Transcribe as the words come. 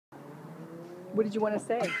What did you want to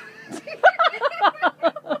say?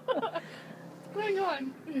 What's going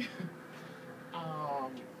on? I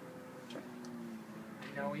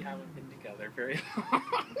know we haven't been together very long.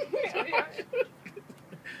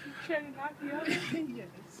 Trying to knock you out? Yes.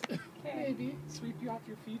 Okay. Maybe. Sweep you off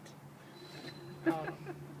your feet.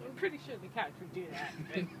 I'm pretty sure the couch would do that.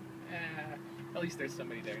 But At least there's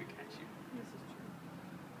somebody there to catch you. this is true.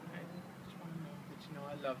 I just want to know that you know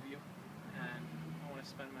I love you. And I want to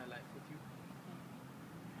spend my life with you.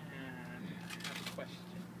 And I have a question.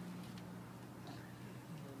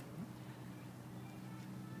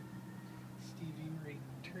 Stevie Marie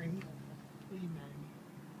Turner, will you marry me?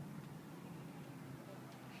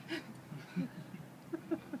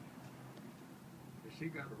 She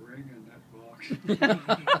got a ring in that box.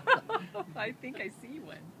 I think I see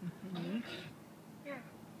one. Yeah.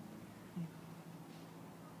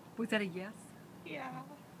 Was that a yes? Yeah.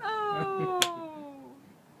 Oh! Oh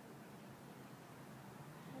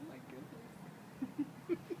my goodness.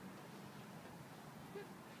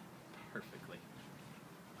 Perfectly.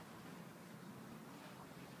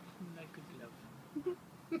 Like good love.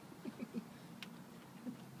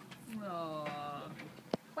 Aww.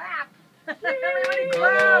 Clap! Everybody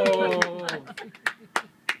clap! Oh.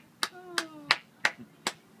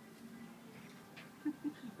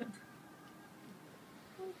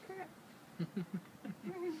 Oh crap.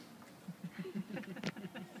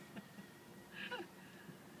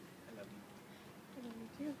 I love you. I love you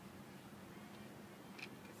too.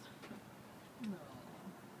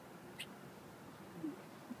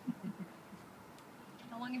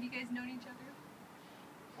 How long have you guys known each other?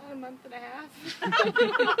 A month and a half.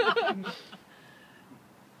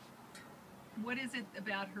 What is it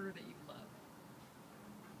about her that you love?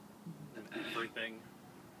 And everything.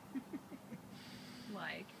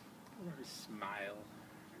 Like? Her smile,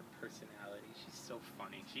 her personality. She's so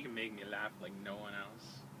funny. She can make me laugh like no one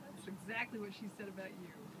else. That's exactly what she said about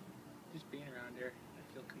you. Just being around her,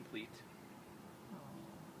 I feel complete.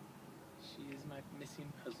 She is my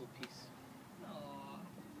missing puzzle piece. Aww.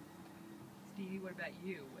 Stevie, what about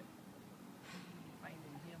you? What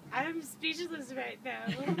finding him? I'm speechless right now.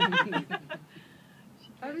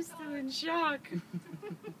 I'm still in shock. You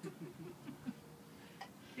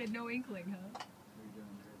had no inkling, huh?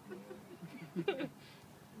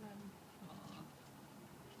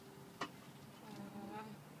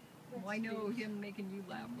 Well, I know him making you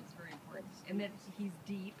laugh was very important, and that he's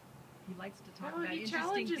deep. He likes to talk No, about he interesting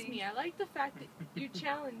challenges things. me. I like the fact that you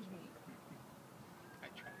challenge me. I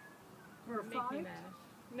try. For a Make me fight? laugh.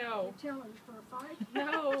 No. Challenge for a fight?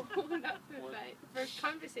 No, not for What? fight. For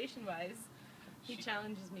conversation-wise, he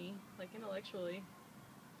challenges me, like intellectually.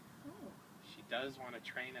 Oh. She does want to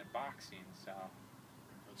train at boxing, so.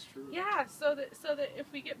 That's true. Yeah, so that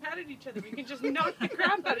if we get mad at each other, we can just knock the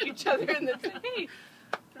crap out of each other and then say, hey,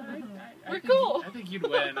 we're think cool. I think you'd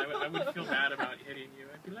win. I would feel bad about hitting you.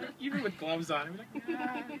 I'd be like, even with gloves on, I'd be like,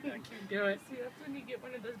 nah, I can't do it. See, that's when you get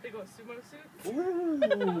one of those big old sumo suits.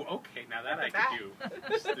 Ooh, okay, now that I could do.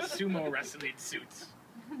 The sumo wrestling suits.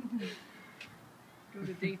 Go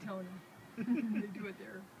to Daytona. They do it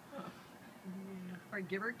there. Or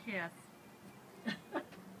give her a kiss.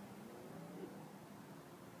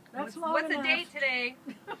 That's What's the long date enough. today?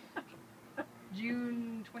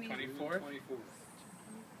 June 24th? 24th?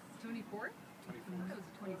 24th? 24th. That was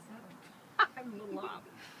the 27th. I'm a little off.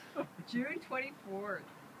 June 24th.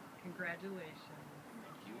 Congratulations.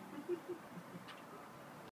 Thank you.